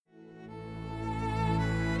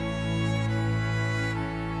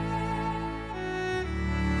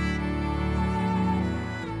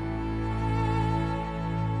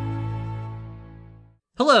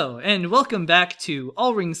Hello, and welcome back to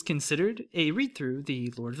All Rings Considered, a read-through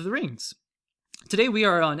The Lord of the Rings. Today we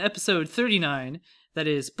are on episode 39, that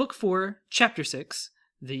is Book 4, Chapter 6,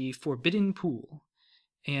 The Forbidden Pool.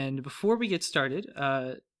 And before we get started,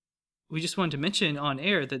 we just wanted to mention on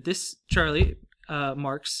air that this, Charlie,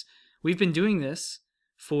 marks, we've been doing this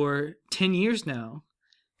for 10 years now.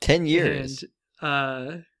 10 years?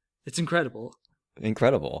 And it's incredible.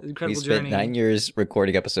 Incredible. We spent journey. 9 years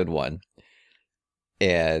recording episode 1.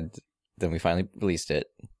 And then we finally released it.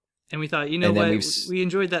 And we thought, you know what? We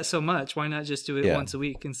enjoyed that so much. Why not just do it once a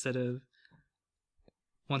week instead of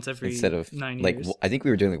once every 9 years? I think we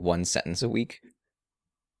were doing like one sentence a week.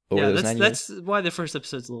 That's why the first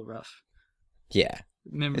episode's a little rough. Yeah.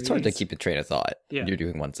 Memories. It's hard to keep a train of thought. Yeah. You're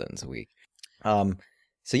doing one sentence a week. So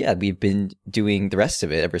yeah, we've been doing the rest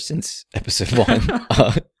of it ever since episode 1.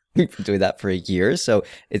 We've been doing that for a year. So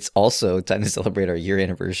it's also time to celebrate our year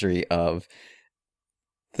anniversary of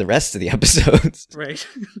the rest of the episodes, right?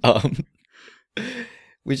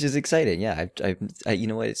 Which is exciting. Yeah, I you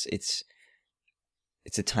know what? It's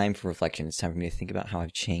a time for reflection. It's time for me to think about how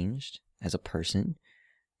I've changed as a person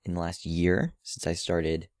in the last year since I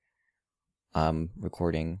started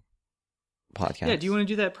recording podcasts. Yeah. Do you want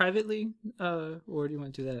to do that privately, or do you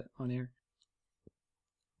want to do that on air?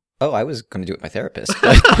 Oh, I was going to do it with my therapist,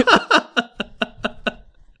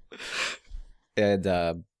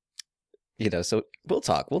 and. So we'll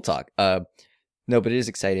talk. No, but it is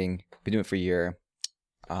exciting. Been doing it for a year.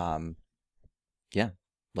 Yeah,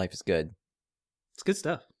 life is good. It's good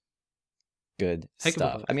stuff. Good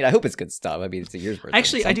stuff. I mean, I hope it's good stuff. I mean, it's a year's worth.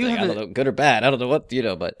 Actually, I do have I don't know, good or bad. I don't know what,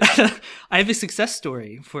 but I have a success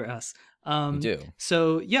story for us. You do.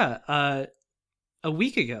 So yeah, a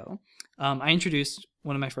week ago, I introduced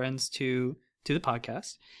one of my friends to the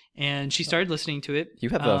podcast, and she started listening to it. You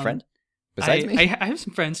have a friend besides me? I have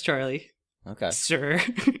some friends, Charlie. Okay. Sir.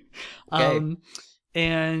 Okay.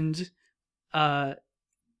 And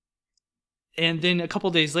then a couple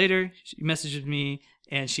days later, she messages me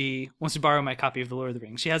and she wants to borrow my copy of The Lord of the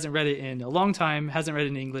Rings. She hasn't read it in a long time, hasn't read it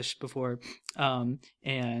in English before.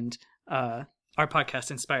 And our podcast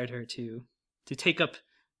inspired her to take up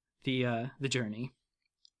the journey.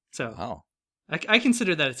 So I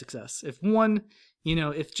consider that a success. If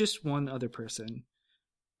just one other person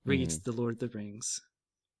reads The Lord of the Rings,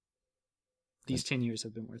 these 10 years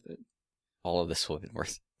have been worth it. All of this will have been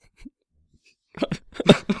worth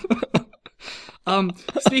it.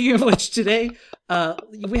 Speaking of which, today,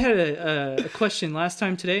 we had a question last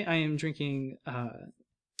time. Today, I am drinking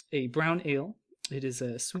a brown ale. It is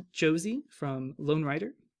a Sweet Josie from Lone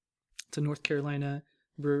Rider. It's a North Carolina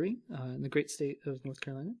brewery in the great state of North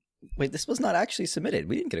Carolina. Wait, this was not actually submitted.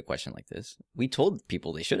 We didn't get a question like this. We told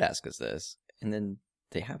people they should ask us this, and then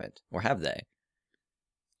they haven't. Or have they?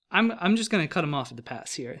 I'm just gonna cut them off at the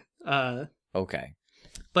pass here. Okay,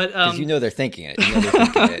 but because they're thinking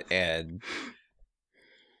it, and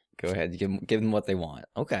go ahead, give them what they want.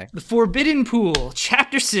 Okay, The Forbidden Pool,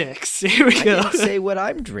 Chapter 6. Here we go. I didn't say what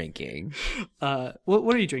I'm drinking. What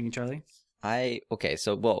are you drinking, Charlie?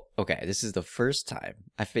 This is the first time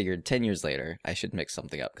I figured 10 years later I should mix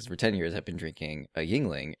something up, because for 10 years I've been drinking a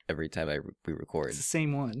Yuengling every time we record. It's the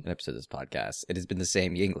same one. An episode of this podcast. It has been the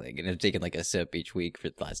same Yuengling, and I've taken like a sip each week for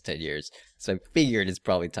the last 10 years. So I figured it's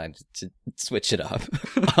probably time to switch it up.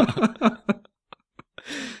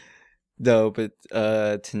 No, but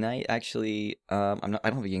tonight actually, I don't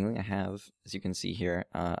have a Yuengling. I have, as you can see here,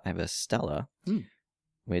 I have a Stella,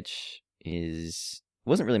 which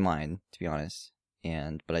wasn't really mine, to be honest,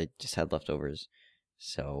 but I just had leftovers,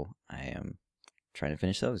 so I am trying to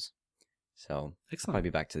finish those. So excellent. I'll probably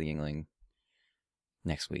be back to the Yuengling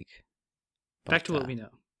next week. Back to what we know.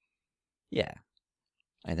 Yeah,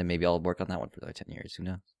 and then maybe I'll work on that one for another 10 years. Who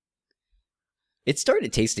knows? It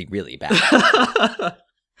started tasting really bad.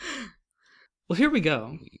 Well, here we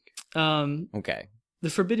go. Okay. The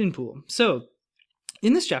Forbidden Pool. So,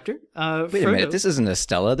 in this chapter, wait a minute. This isn't a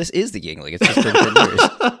Stella. This is the Yuengling. It's just been 10 years.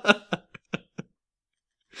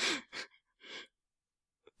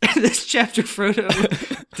 In this chapter, Frodo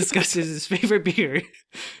discusses his favorite beer.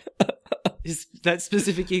 That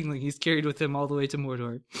specific Yuengling he's carried with him all the way to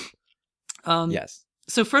Mordor. Yes.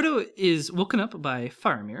 So Frodo is woken up by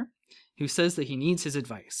Faramir, who says that he needs his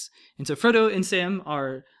advice. And so Frodo and Sam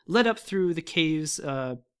are led up through the caves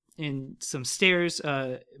in some stairs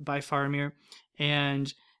by Faramir,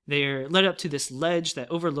 and they're led up to this ledge that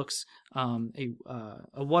overlooks a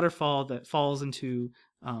waterfall that falls into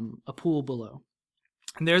a pool below.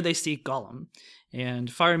 And there they see Gollum. And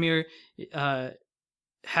Faramir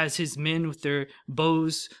has his men with their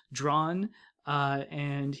bows drawn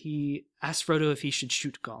and he asks Frodo if he should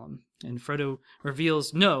shoot Gollum. And Frodo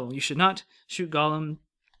reveals, no, you should not shoot Gollum.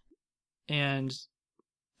 And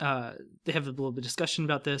they have a little bit of discussion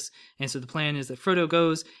about this. And so the plan is that Frodo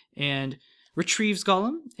goes and retrieves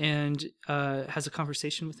Gollum and has a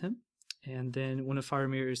conversation with him. And then one of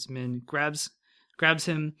Faramir's men grabs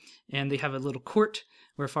him, and they have a little court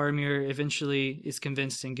where Faramir eventually is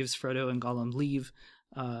convinced and gives Frodo and Gollum leave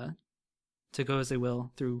to go as they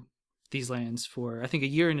will through these lands for, I think, a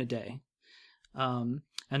year and a day. And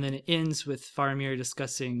then it ends with Faramir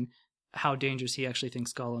discussing how dangerous he actually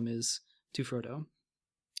thinks Gollum is to Frodo.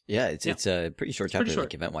 Yeah, it's a pretty short chapter,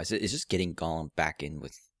 like event-wise. It's just getting Gollum back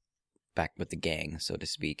with the gang, so to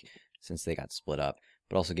speak, since they got split up,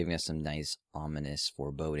 but also giving us some nice, ominous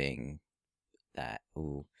foreboding that,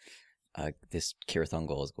 this Cirith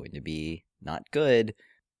Ungol is going to be not good.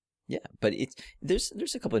 Yeah, but there's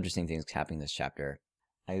a couple interesting things happening in this chapter.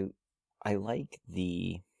 I like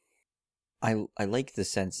the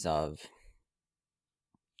sense of,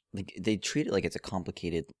 like, they treat it like it's a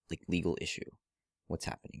complicated, like, legal issue. What's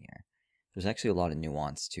happening here? There's actually a lot of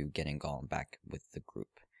nuance to getting Gollum back with the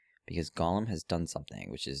group, because Gollum has done something,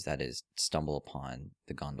 which is stumble upon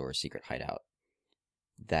the Gondor secret hideout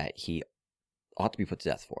that he ought to be put to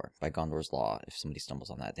death for by Gondor's law. If somebody stumbles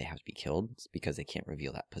on that, they have to be killed because they can't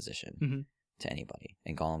reveal that position to anybody,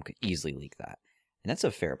 and Gollum could easily leak that. And that's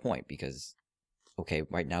a fair point, because, okay,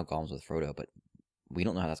 right now Gollum's with Frodo, but we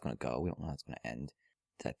don't know how that's going to go. We don't know how it's going to end.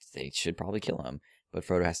 That they should probably kill him. But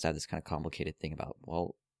Frodo has to have this kind of complicated thing about,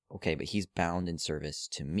 well, okay, but he's bound in service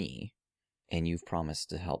to me, and you've promised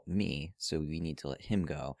to help me, so we need to let him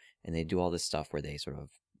go. And they do all this stuff where they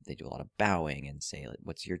do a lot of bowing and say, like,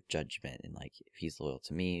 what's your judgment? And, like, if he's loyal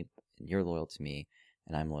to me, and you're loyal to me,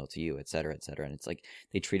 and I'm loyal to you, et cetera, et cetera. And it's like,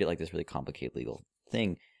 they treat it like this really complicated legal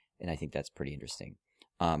thing, and I think that's pretty interesting.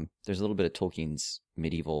 There's a little bit of Tolkien's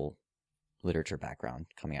medieval literature background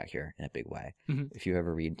coming out here in a big way. If you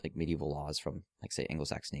ever read, like, medieval laws from, like, say,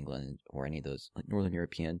 Anglo-Saxon England or any of those, like, Northern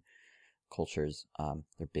European cultures,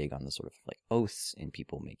 they're big on the sort of, like, oaths and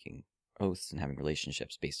people making oaths and having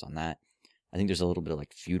relationships based on that. I think there's a little bit of,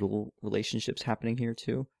 like, feudal relationships happening here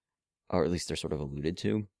too, or at least they're sort of alluded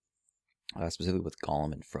to, specifically with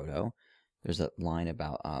Gollum and Frodo. There's that line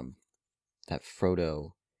about that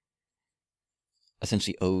Frodo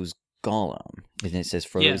essentially owes Gollum, and it says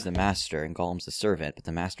Frodo is the master and Gollum's the servant, but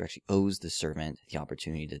the master actually owes the servant the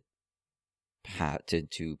opportunity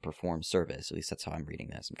to perform service. At least that's how I'm reading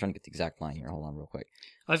this. I'm trying to get the exact line here. Hold on real quick.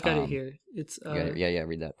 I've got it here. It's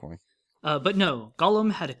read that for me. But no,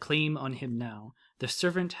 Gollum had a claim on him now. The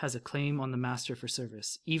servant has a claim on the master for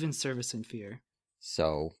service, even service in fear.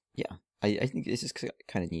 So, yeah. I think this is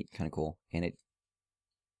kind of neat, kind of cool. And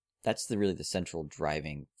that's really the central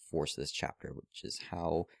driving force of this chapter, which is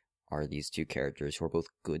how are these two characters who are both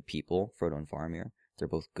good people, Frodo and Faramir, they're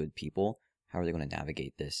both good people. How are they going to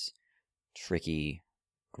navigate this tricky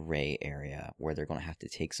gray area where they're going to have to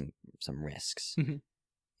take some risks?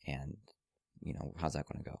 And, how's that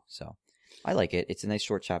going to go? So I like it. It's a nice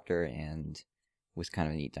short chapter and with kind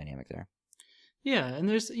of a neat dynamic there. Yeah, and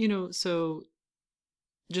there's, so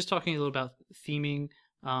just talking a little about theming,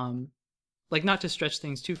 like, not to stretch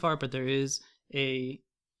things too far, but there's a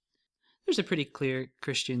pretty clear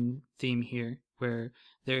Christian theme here where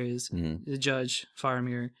there is the judge,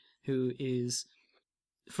 Faramir, who is,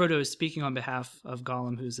 Frodo is speaking on behalf of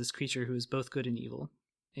Gollum, who's this creature who is both good and evil,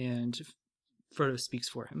 and Frodo speaks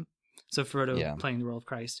for him. So Frodo playing the role of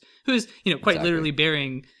Christ, who is, quite literally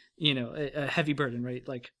bearing, a heavy burden, right?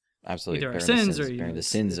 Like, absolutely either our sins or bearing the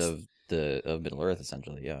sins of Middle Earth,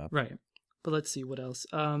 essentially. Yeah. Right. But let's see what else.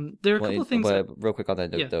 There are a couple of things. But real quick on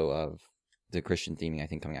that note, though, of the Christian theming, I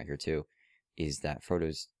think coming out here too, is that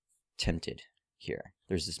Frodo's tempted here.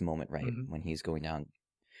 There's this moment, right, when he's going down.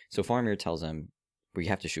 So Faramir tells him, we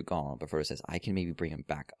have to shoot Gollum, but Frodo says, I can maybe bring him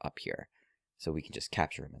back up here, so we can just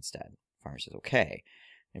capture him instead. Faramir says, okay.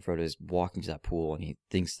 And Frodo is walking to that pool, and he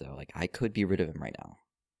thinks, though, like, I could be rid of him right now,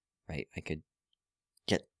 right? I could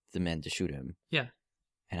get the men to shoot him. Yeah.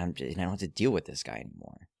 And I don't have to deal with this guy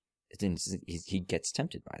anymore. He gets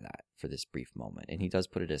tempted by that for this brief moment, and he does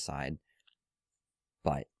put it aside,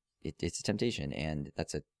 but it's a temptation, and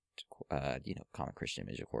that's a common Christian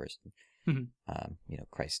image, of course.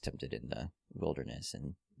 Christ tempted in the wilderness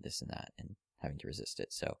and this and that, and having to resist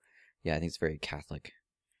it. So, yeah, I think it's a very Catholic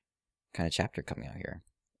kind of chapter coming out here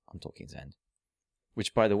on Tolkien's end.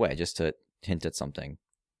 Which, by the way, just to hint at something,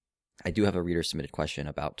 I do have a reader submitted question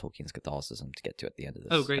about Tolkien's Catholicism to get to at the end of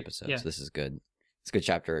this episode. Yeah. So this is good. It's a good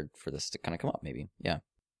chapter for this to kind of come up, maybe. Yeah.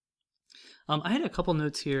 I had a couple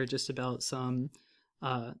notes here just about some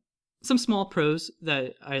some small prose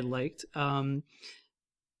that I liked.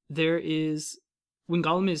 There is when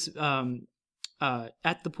Gollum is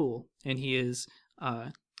at the pool and he is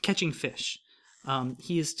catching fish.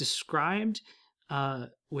 He is described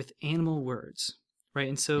with animal words, right?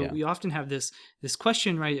 And so we often have this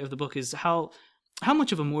question, right, of the book is how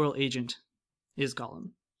much of a moral agent is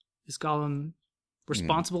Gollum? Is Gollum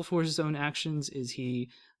responsible for his own actions? Is he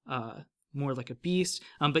more like a beast?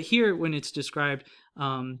 But here, when it's described,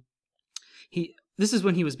 this is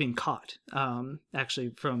when he was being caught,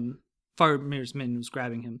 actually, from Faramir's men was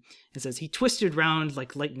grabbing him. It says, he twisted round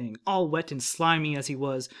like lightning, all wet and slimy as he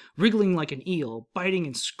was, wriggling like an eel, biting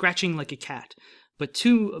and scratching like a cat. But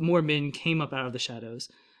 2 more men came up out of the shadows.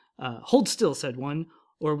 Hold still, said one,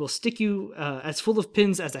 or we'll stick you as full of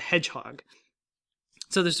pins as a hedgehog.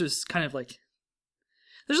 So there's this kind of like,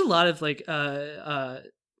 there's a lot of like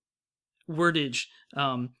wordage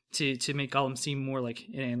to make Gollum seem more like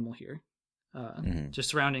an animal here. Just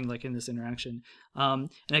surrounding like in this interaction.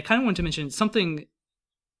 And I kind of want to mention something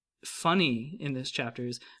funny in this chapter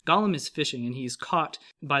is Gollum is fishing and he's caught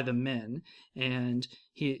by the men, and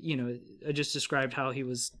he, I just described how he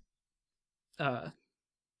was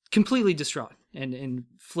completely distraught and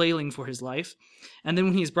flailing for his life. And then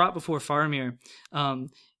when he's brought before Faramir,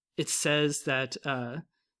 it says that a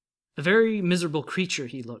very miserable creature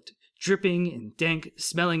he looked, dripping and dank,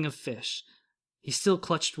 smelling of fish. He still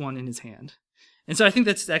clutched one in his hand. And so I think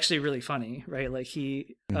that's actually really funny, right? Like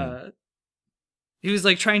he was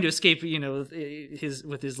like trying to escape,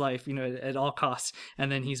 with his life, at all costs.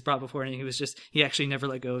 And then he's brought before and he actually never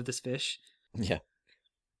let go of this fish. Yeah.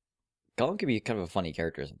 Gollum can be kind of a funny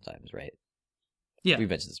character sometimes, right? Yeah. We've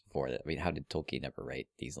mentioned this before. How did Tolkien ever write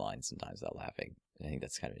these lines sometimes without laughing? I think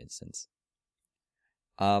that's kind of an instance.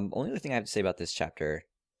 Only other thing I have to say about this chapter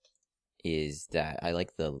is that I like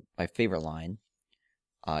my favorite line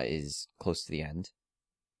is close to the end,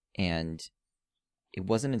 and it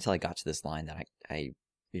wasn't until I got to this line that it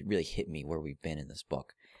really hit me where we've been in this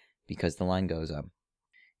book, because the line goes and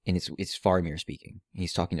it's Faramir speaking.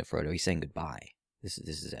 He's talking to Frodo. He's saying goodbye. This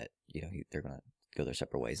is it. They're gonna go their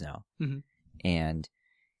separate ways now. Mm-hmm. And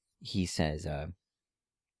he says,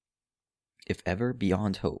 if ever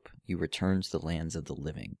beyond hope you return to the lands of the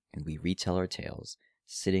living, and we retell our tales,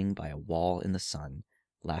 sitting by a wall in the sun,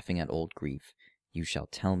 laughing at old grief, you shall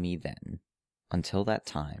tell me then. Until that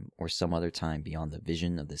time, or some other time beyond the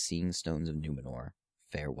vision of the seeing stones of Numenor,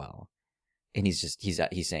 farewell. And he's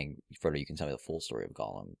saying, Frodo, you can tell me the full story of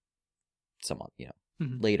Gollum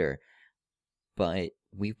later. But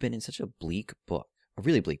we've been in such a bleak book, a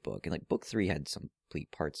really bleak book. And like book 3 had some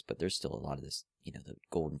bleak parts, but there's still a lot of this, the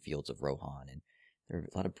golden fields of Rohan, and there are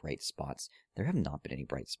a lot of bright spots. There have not been any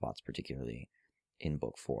bright spots, particularly in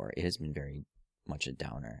book 4. It has been very much a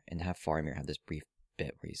downer. And to have Faramir have this brief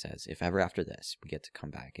bit where he says, if ever after this we get to come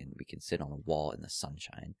back and we can sit on a wall in the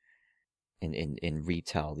sunshine and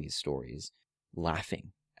retell these stories,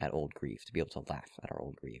 laughing at old grief, to be able to laugh at our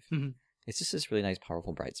old grief. It's just this really nice,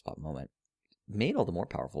 powerful, bright spot moment, made all the more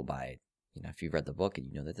powerful by, if you've read the book and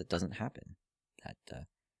you know that doesn't happen, that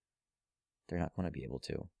they're not going to be able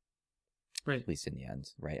to, right? At least in the end,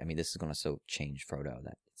 right? I mean, this is going to so change Frodo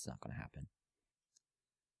that it's not going to happen.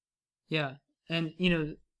 Yeah, and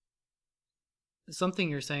something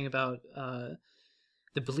you're saying about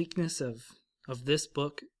the bleakness of this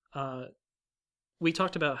book. We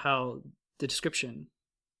talked about how the description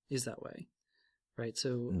is that way, right?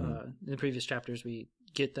 So in the previous chapters, we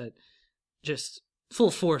get that just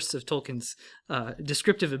full force of Tolkien's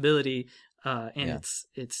descriptive ability, and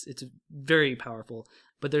it's very powerful.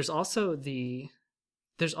 But there's also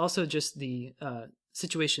just the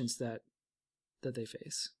situations that they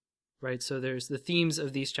face, right? So there's the themes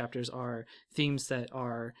of these chapters are themes that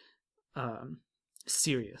are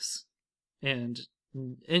serious and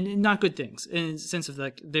not good things, in the sense of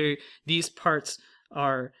like these parts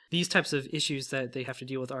are these types of issues that they have to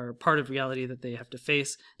deal with are part of reality that they have to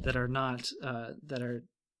face, that are not that are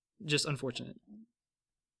just unfortunate.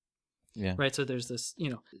 Yeah. Right. So there's this,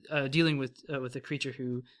 dealing with a creature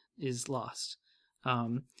who is lost,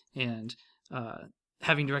 and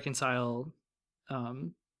having to reconcile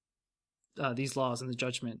these laws and the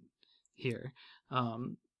judgment here.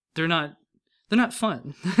 They're not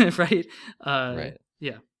fun, right? Right.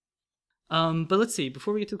 Yeah. But let's see.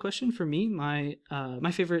 Before we get to the question, for me, my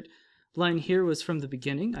favorite line here was from the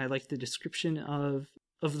beginning. I like the description of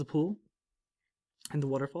the pool and the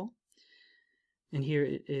waterfall. And here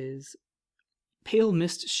it is: pale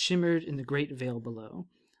mist shimmered in the great vale below,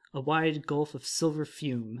 a wide gulf of silver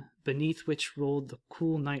fume, beneath which rolled the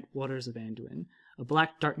cool night waters of Anduin. A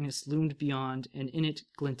black darkness loomed beyond, and in it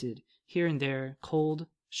glinted, here and there, cold,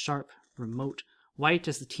 sharp, remote, white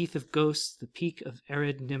as the teeth of ghosts, the peak of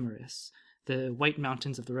arid Nimaris, the white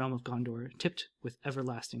mountains of the realm of Gondor, tipped with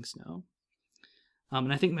everlasting snow.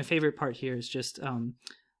 And I think my favorite part here is just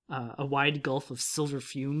a wide gulf of silver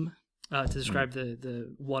fume to describe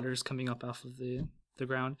the waters coming up off of the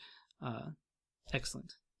ground.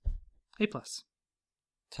 Excellent. A+.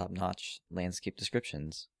 Top-notch landscape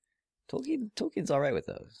descriptions. Tolkien's all right with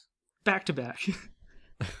those. Back to back.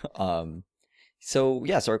 So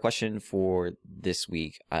our question for this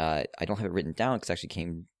week, I don't have it written down because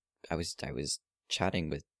actually I was chatting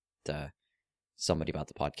with somebody about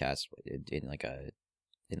the podcast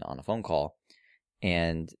on a phone call,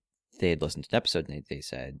 and they had listened to an episode, and they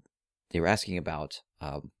said they were asking about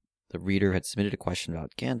the reader had submitted a question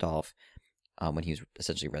about Gandalf when he was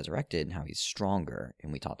essentially resurrected and how he's stronger,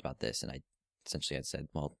 and we talked about this, and I essentially had said,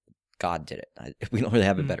 well, God did it. We don't really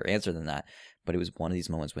have a better answer than that, but it was one of these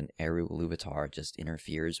moments when Eru Ilúvatar just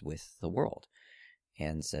interferes with the world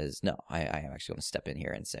and says, no, I actually want to step in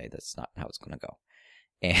here and say that's not how it's going to go.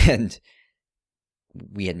 And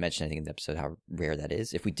we had mentioned, I think, in the episode how rare that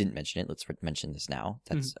is. If we didn't mention it, let's mention this now.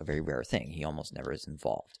 That's a very rare thing. He almost never is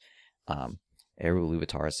involved. Eru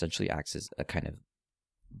Ilúvatar essentially acts as a kind of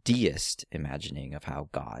deist imagining of how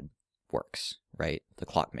God works, right? The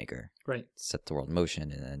clockmaker. Right. Set the world in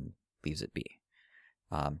motion and then leaves it be.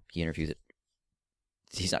 He interviews it.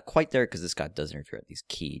 He's not quite there because this God does interfere at these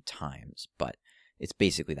key times, but it's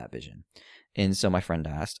basically that vision. And so my friend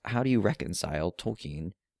asked, how do you reconcile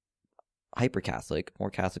Tolkien, hyper-Catholic, more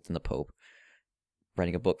Catholic than the Pope,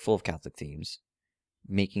 writing a book full of Catholic themes,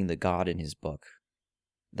 making the God in his book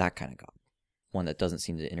that kind of God, one that doesn't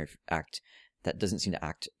seem to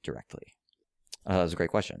act directly? That was a great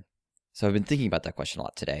question. So I've been thinking about that question a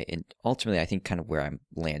lot today, and ultimately I think kind of where I'm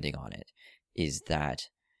landing on it is that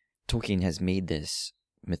Tolkien has made this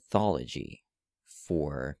mythology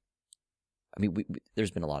for,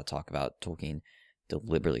 there's been a lot of talk about Tolkien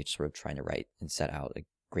deliberately sort of trying to write and set out a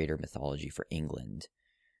greater mythology for England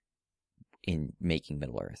in making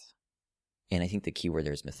Middle-earth. And I think the key word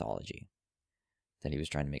there is mythology, that he was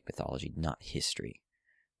trying to make mythology, not history.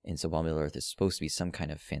 And so while Middle-earth is supposed to be some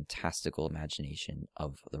kind of fantastical imagination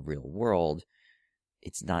of the real world,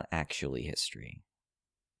 it's not actually history,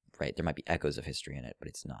 right? There might be echoes of history in it, but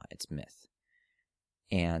it's not. It's myth.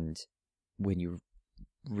 And when you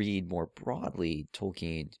read more broadly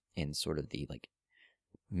Tolkien in sort of the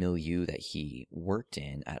milieu that he worked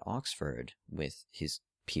in at Oxford with his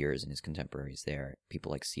peers and his contemporaries there,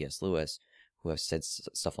 people like C.S. Lewis, who have said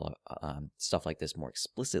stuff like this more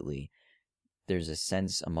explicitly, there's a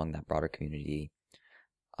sense among that broader community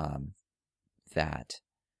that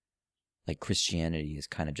Christianity is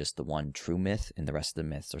kind of just the one true myth, and the rest of the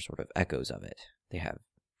myths are sort of echoes of it. They have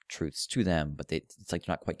truths to them, but it's like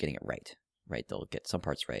they're not quite getting it right. They'll get some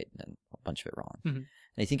parts right and then a bunch of it wrong. Mm-hmm. And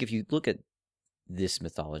I think if you look at this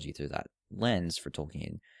mythology through that lens for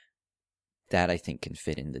Tolkien, that I think can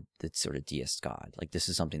fit in the sort of deist God. This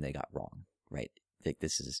is something they got wrong, right?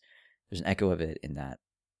 There's an echo of it in that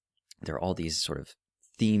there are all these sort of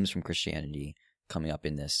themes from Christianity coming up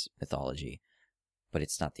in this mythology, but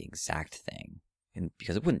it's not the exact thing, and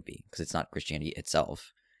because it wouldn't be, because it's not Christianity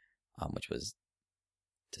itself, which was,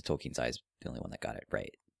 to Tolkien's eyes, the only one that got it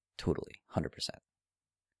right, totally, 100%.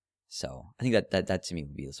 So I think that to me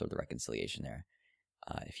would be sort of the reconciliation there,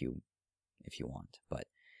 if you want. But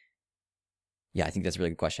yeah, I think that's a really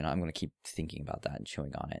good question. I'm going to keep thinking about that and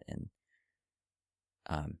chewing on it, and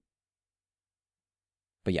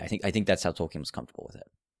but yeah, I think that's how Tolkien was comfortable with it.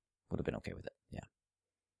 Would have been okay with it. Yeah.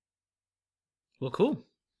 Well, cool.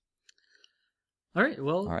 All right.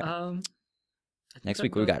 Well, all right. Next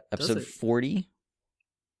week we got episode 40.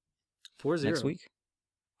 40. Next week.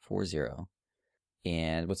 40.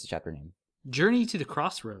 And what's the chapter name? Journey to the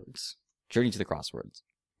Crossroads. Journey to the Crossroads.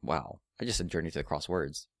 Wow. I just said Journey to the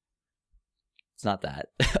Crosswords. It's not that.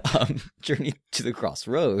 Journey to the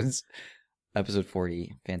Crossroads. Episode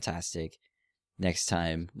 40. Fantastic. Next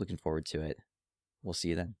time. Looking forward to it. We'll see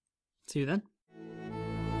you then. See you then.